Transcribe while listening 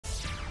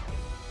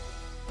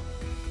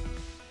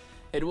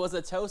It was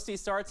a toasty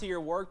start to your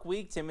work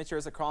week.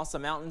 Temperatures across the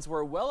mountains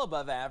were well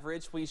above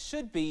average. We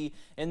should be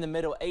in the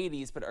middle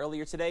 80s, but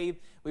earlier today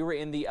we were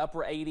in the upper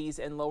 80s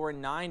and lower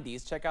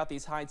 90s. Check out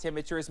these high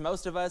temperatures.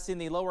 Most of us in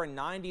the lower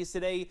 90s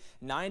today.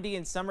 90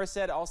 in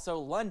Somerset, also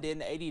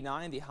London,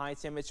 89 the high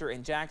temperature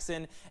in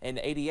Jackson, and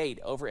 88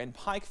 over in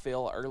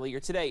Pikeville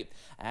earlier today.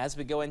 As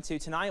we go into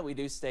tonight, we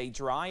do stay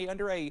dry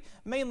under a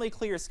mainly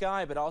clear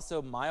sky, but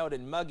also mild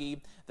and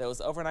muggy.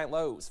 Those overnight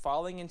lows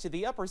falling into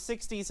the upper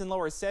 60s and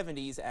lower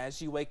 70s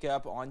as you wake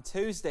up on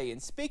Tuesday.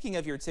 And speaking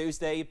of your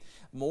Tuesday,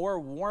 more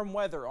warm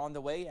weather on the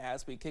way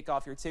as we kick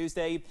off your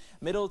Tuesday.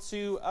 Middle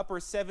to upper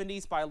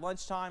 70s by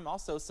lunchtime.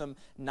 Also some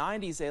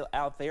 90s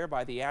out there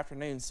by the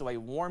afternoon. So a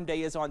warm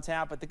day is on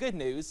tap. But the good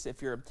news,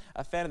 if you're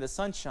a fan of the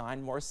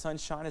sunshine, more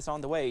sunshine is on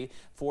the way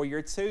for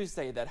your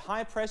Tuesday. That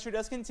high pressure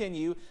does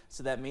continue.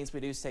 So that means we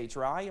do stay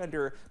dry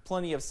under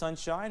plenty of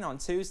sunshine on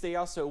Tuesday,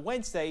 also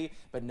Wednesday.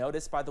 But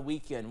notice by the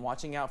weekend,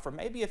 watching out for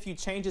maybe a few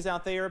changes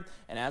out there.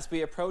 And as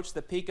we approach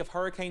the peak of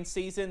hurricane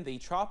season, the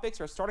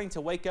tropics are starting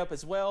to wake up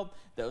as well.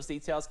 Those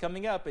details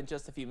coming up in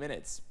just a few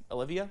minutes.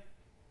 Olivia?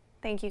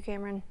 Thank you,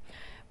 Cameron.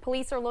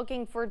 Police are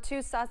looking for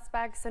two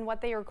suspects in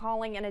what they are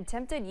calling an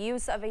attempted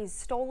use of a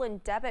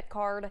stolen debit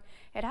card.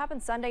 It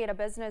happened Sunday at a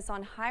business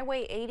on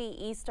Highway 80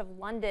 east of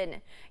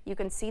London. You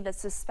can see the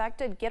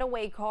suspected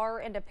getaway car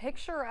and a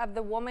picture of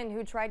the woman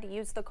who tried to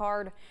use the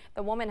card.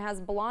 The woman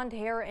has blonde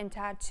hair and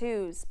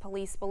tattoos.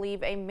 Police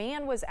believe a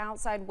man was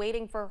outside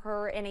waiting for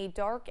her in a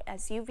dark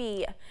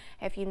SUV.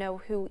 If you know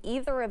who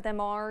either of them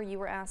are, you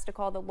were asked to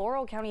call the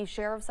Laurel County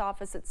Sheriff's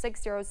Office at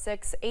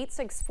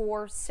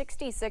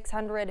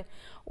 606-864-6600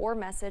 or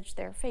message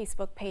their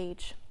Facebook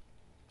page.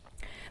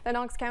 The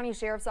Knox County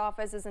Sheriff's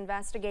Office is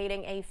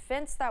investigating a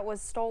fence that was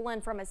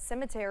stolen from a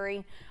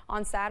cemetery.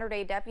 On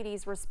Saturday,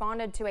 deputies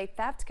responded to a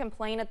theft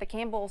complaint at the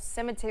Campbell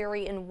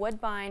Cemetery in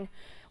Woodbine.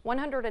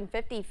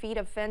 150 feet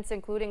of fence,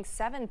 including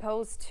 7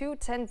 posts, 2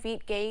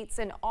 10-foot gates,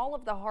 and all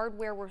of the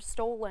hardware were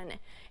stolen.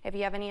 If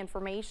you have any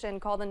information,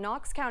 call the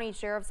Knox County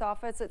Sheriff's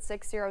Office at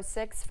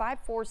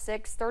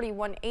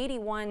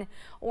 606-546-3181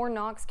 or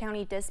Knox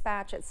County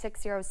Dispatch at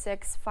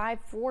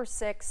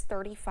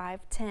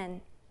 606-546-3510.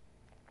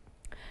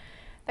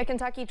 The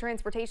Kentucky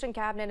Transportation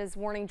Cabinet is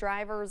warning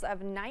drivers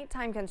of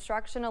nighttime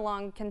construction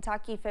along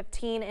Kentucky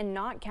 15 in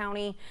Knott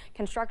County.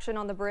 Construction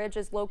on the bridge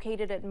is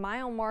located at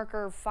mile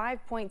marker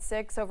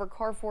 5.6 over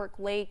Carfork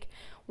Lake.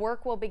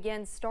 Work will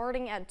begin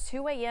starting at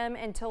 2 a.m.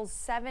 until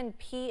 7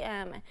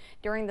 p.m.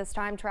 During this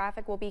time,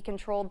 traffic will be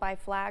controlled by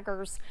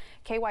flaggers.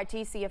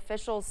 KYTC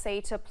officials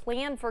say to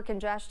plan for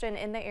congestion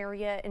in the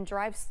area and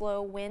drive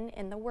slow when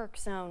in the work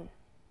zone.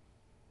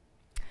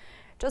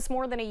 Just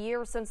more than a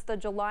year since the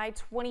July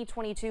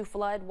 2022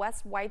 flood,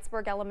 West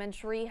Whitesburg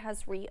Elementary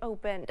has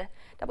reopened.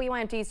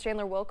 WYMT's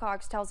Chandler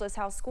Wilcox tells us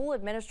how school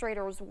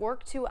administrators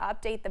worked to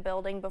update the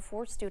building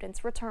before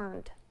students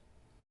returned.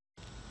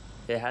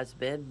 It has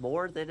been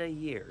more than a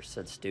year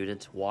since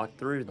students walked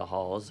through the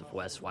halls of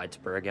West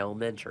Whitesburg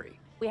Elementary.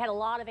 We had a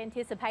lot of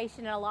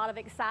anticipation and a lot of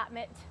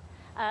excitement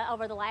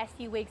over the last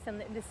few weeks in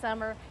the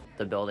summer.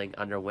 The building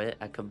underwent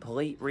a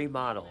complete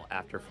remodel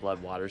after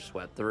floodwaters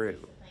swept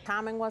through.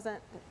 Timing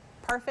wasn't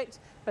perfect,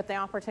 but the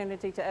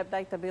opportunity to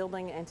update the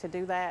building and to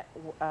do that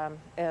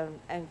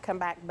and come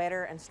back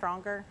better and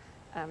stronger,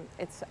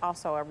 it's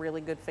also a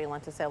really good feeling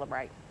to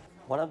celebrate.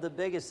 One of the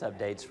biggest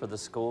updates for the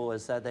school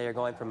is that they are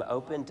going from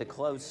open to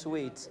closed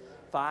suites.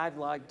 5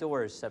 locked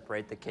doors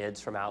separate the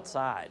kids from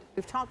outside.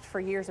 We've talked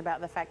for years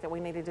about the fact that we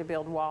needed to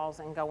build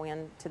walls and go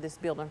into this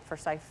building for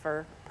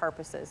safer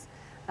purposes.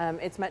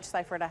 It's much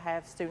safer to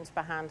have students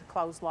behind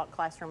closed locked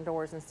classroom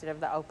doors instead of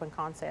the open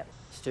concept.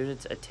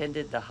 Students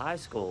attended the high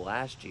school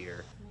last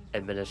year.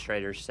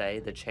 Administrators say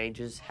the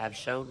changes have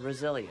shown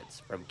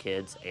resilience from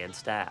kids and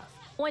staff.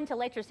 Going to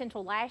Lecture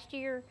Central last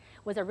year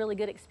was a really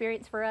good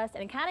experience for us,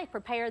 and it kind of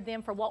prepared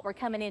them for what we're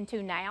coming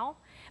into now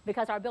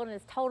because our building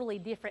is totally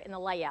different in the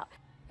layout.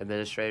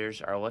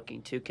 Administrators are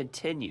looking to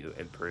continue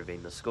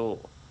improving the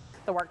school.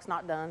 The work's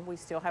not done. We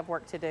still have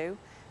work to do.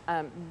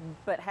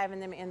 But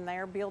having them in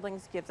their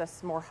buildings gives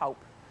us more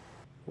hope.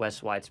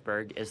 West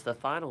Whitesburg is the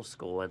final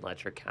school in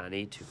Letcher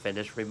County to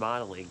finish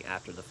remodeling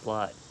after the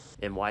flood.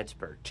 In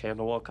Whitesburg,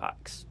 Chandler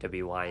Wilcox,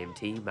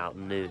 WYMT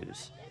Mountain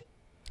News.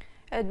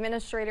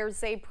 Administrators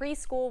say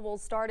preschool will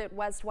start at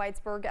West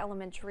Whitesburg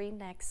Elementary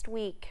next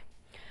week.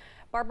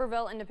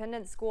 Barberville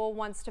Independent School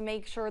wants to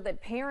make sure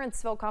that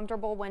parents feel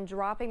comfortable when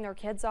dropping their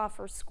kids off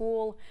for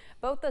school.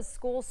 Both the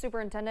school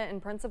superintendent and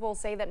principal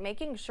say that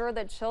making sure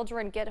that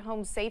children get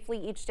home safely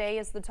each day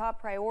is the top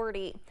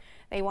priority.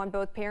 They want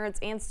both parents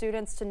and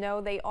students to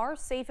know they are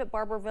safe at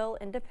Barberville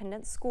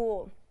Independent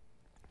School.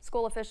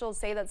 School officials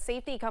say that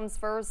safety comes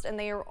first and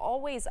they are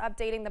always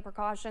updating the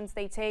precautions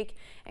they take,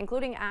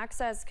 including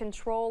access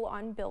control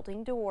on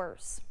building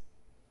doors.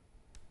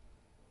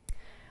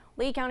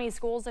 Lee County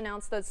Schools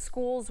announced that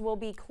schools will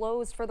be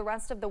closed for the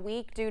rest of the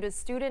week due to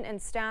student and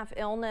staff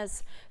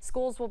illness.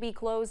 Schools will be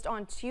closed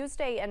on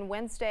Tuesday and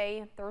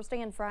Wednesday.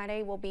 Thursday and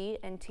Friday will be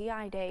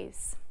NTI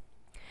days.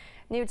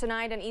 New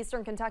tonight, an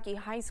Eastern Kentucky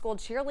high school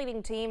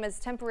cheerleading team is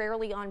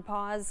temporarily on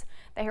pause.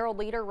 The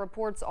Herald-Leader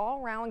reports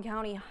all Rowan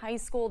County high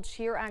school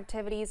cheer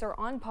activities are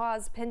on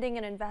pause pending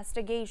an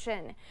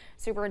investigation.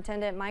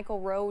 Superintendent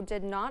Michael Rowe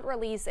did not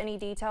release any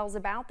details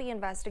about the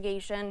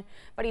investigation,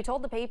 but he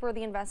told the paper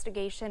the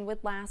investigation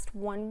would last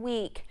 1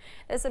 week.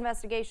 This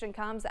investigation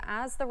comes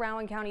as the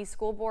Rowan County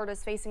School Board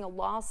is facing a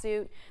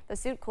lawsuit. The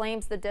suit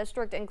claims the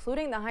district,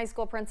 including the high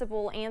school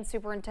principal and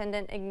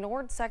superintendent,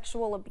 ignored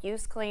sexual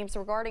abuse claims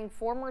regarding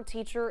former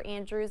teacher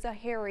Andrew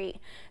Zahari.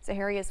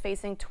 Zahari is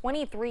facing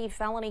 23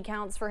 felony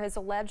counts for his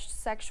alleged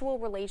sexual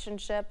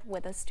relationship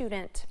with a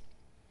student.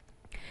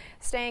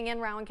 Staying in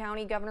Rowan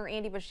County, Governor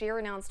Andy Beshear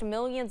announced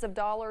millions of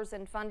dollars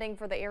in funding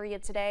for the area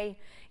today.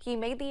 He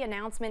made the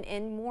announcement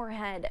in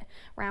Moorhead.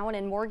 Rowan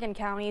and Morgan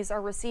counties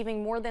are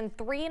receiving more than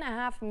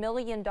 $3.5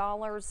 million.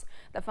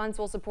 The funds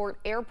will support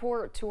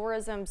airport,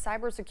 tourism,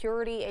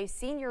 cybersecurity, a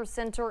senior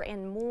center,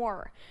 and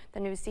more.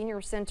 The new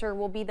senior center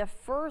will be the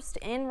first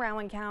in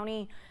Rowan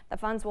County. The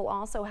funds will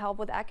also help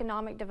with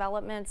economic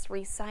developments,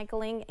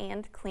 recycling,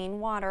 and clean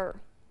water.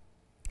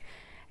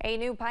 A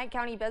new Pike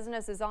County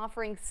business is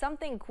offering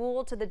something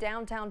cool to the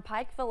downtown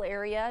Pikeville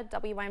area.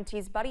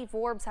 WYMT's Buddy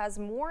Forbes has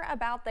more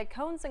about the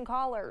cones and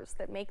collars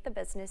that make the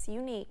business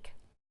unique.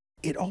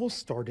 It all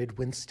started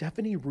when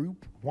Stephanie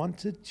Roop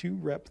wanted to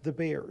rep the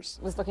Bears.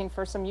 Was looking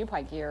for some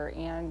U-Pike gear,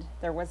 and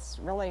there was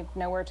really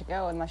nowhere to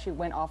go unless you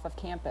went off of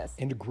campus.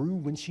 And grew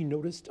when she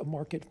noticed a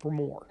market for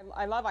more.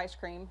 I love ice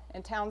cream,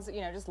 and towns,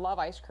 just love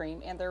ice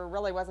cream, and there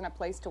really wasn't a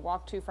place to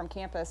walk to from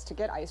campus to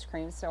get ice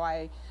cream, so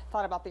I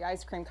thought about the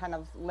ice cream kind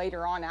of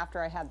later on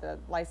after I had the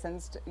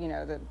license,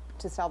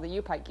 to sell the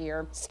U-Pike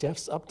gear.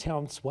 Steph's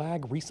Uptown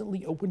Swag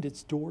recently opened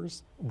its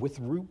doors, with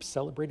Roop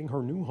celebrating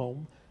her new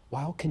home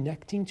while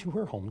connecting to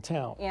her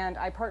hometown. And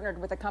I partnered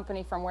with a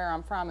company from where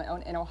I'm from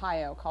in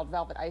Ohio called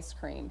Velvet Ice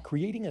Cream.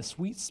 Creating a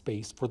sweet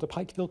space for the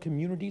Pikeville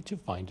community to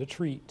find a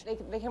treat.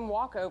 They can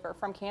walk over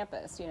from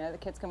campus, the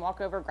kids can walk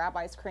over, grab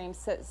ice cream,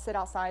 sit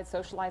outside,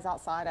 socialize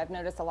outside. I've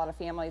noticed a lot of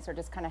families are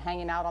just kind of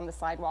hanging out on the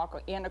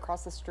sidewalk and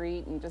across the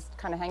street and just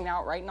kind of hanging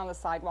out right on the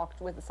sidewalk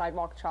with the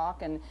sidewalk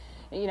chalk and,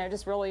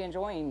 just really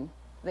enjoying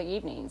the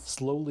evenings.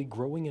 Slowly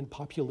growing in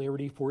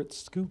popularity for its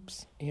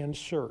scoops and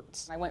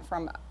shirts. I went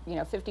from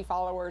 50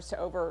 followers to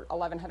over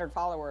 1,100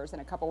 followers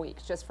in a couple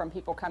weeks, just from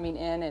people coming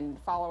in and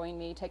following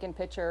me, taking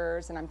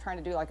pictures, and I'm trying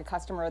to do like a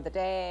customer of the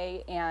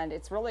day, and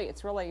it's really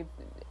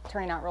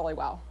turning out really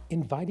well.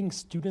 Inviting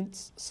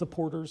students,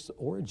 supporters,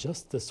 or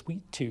just the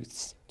sweet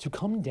tooths to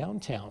come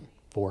downtown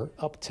for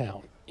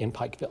Uptown in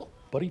Pikeville.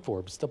 Buddy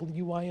Forbes,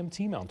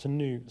 WYMT Mountain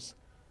News.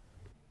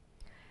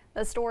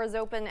 The store is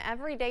open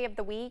every day of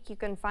the week. You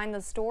can find the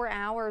store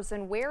hours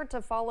and where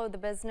to follow the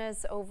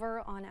business over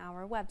on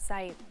our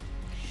website.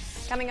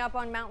 Coming up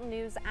on Mountain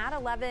News at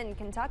 11,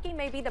 Kentucky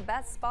may be the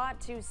best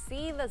spot to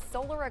see the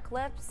solar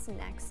eclipse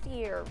next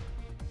year.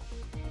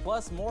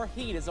 Plus, more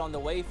heat is on the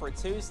way for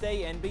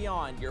Tuesday and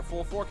beyond. Your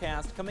full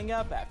forecast coming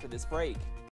up after this break.